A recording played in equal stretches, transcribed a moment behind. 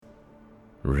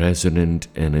resonant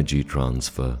energy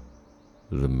transfer,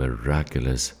 the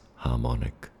miraculous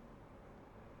harmonic.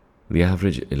 The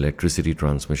average electricity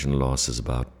transmission loss is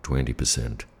about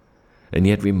 20%, and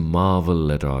yet we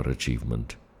marvel at our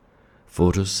achievement.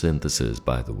 Photosynthesis,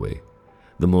 by the way,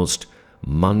 the most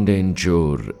mundane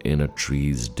chore in a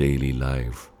tree's daily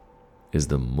life, is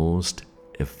the most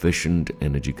efficient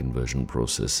energy conversion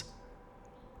process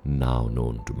now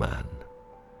known to man.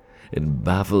 It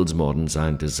baffles modern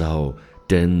scientists how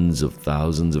tens of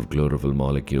thousands of chlorophyll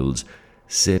molecules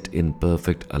sit in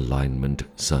perfect alignment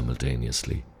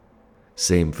simultaneously.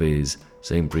 Same phase,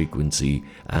 same frequency,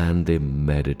 and they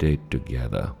meditate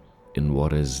together in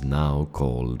what is now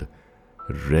called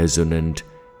resonant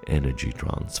energy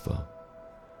transfer.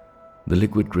 The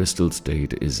liquid crystal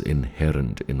state is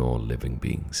inherent in all living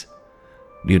beings.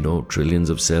 Do you know trillions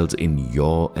of cells in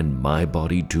your and my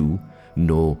body too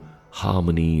know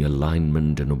harmony,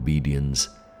 alignment, and obedience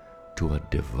to a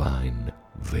divine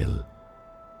will?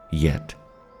 Yet,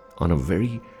 on a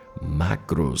very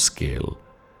macro scale,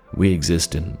 we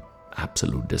exist in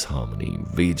absolute disharmony,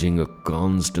 waging a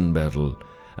constant battle,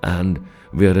 and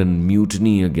we are in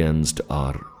mutiny against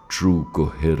our true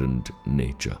coherent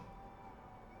nature.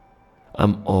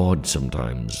 I'm awed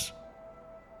sometimes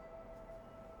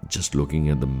just looking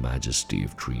at the majesty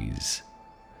of trees,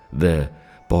 their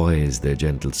poise, their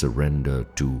gentle surrender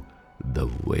to the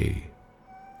way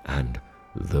and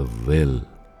the will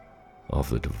of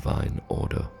the divine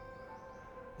order.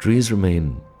 Trees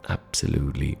remain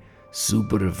absolutely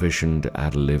super efficient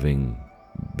at living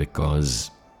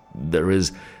because there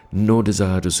is no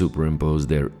desire to superimpose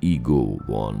their ego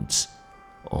wants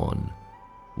on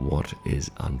what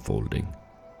is unfolding.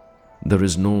 There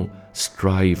is no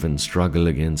strife and struggle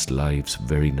against life's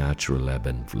very natural ebb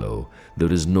and flow.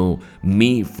 There is no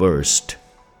me first.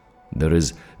 There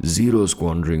is zero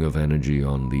squandering of energy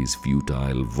on these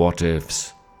futile what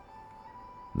ifs.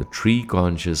 The tree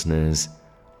consciousness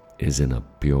is in a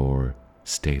pure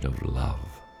state of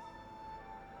love.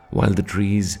 While the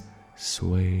trees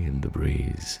sway in the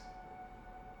breeze,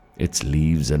 its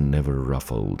leaves are never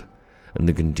ruffled, and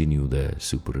they continue their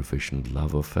super efficient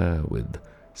love affair with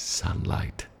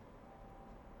sunlight.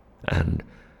 And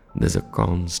there's a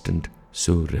constant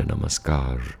Surya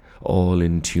Namaskar, all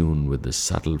in tune with the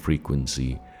subtle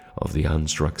frequency of the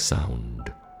unstruck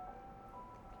sound,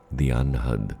 the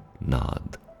Anhad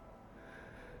Nad.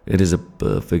 It is a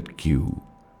perfect cue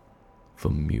for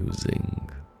musing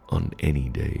on any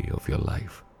day of your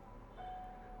life.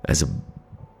 As a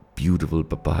beautiful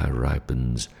papaya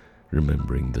ripens,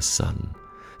 remembering the sun,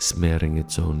 smearing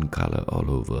its own color all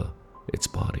over its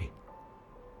body.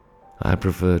 I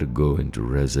prefer to go into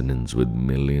resonance with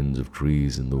millions of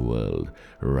trees in the world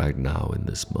right now in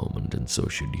this moment, and so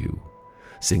should you,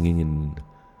 singing in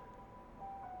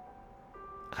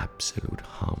absolute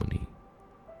harmony,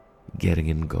 getting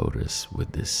in chorus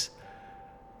with this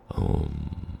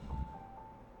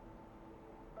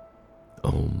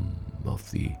Om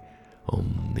of the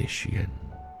omniscient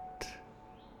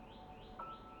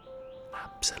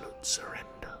absolute surrender.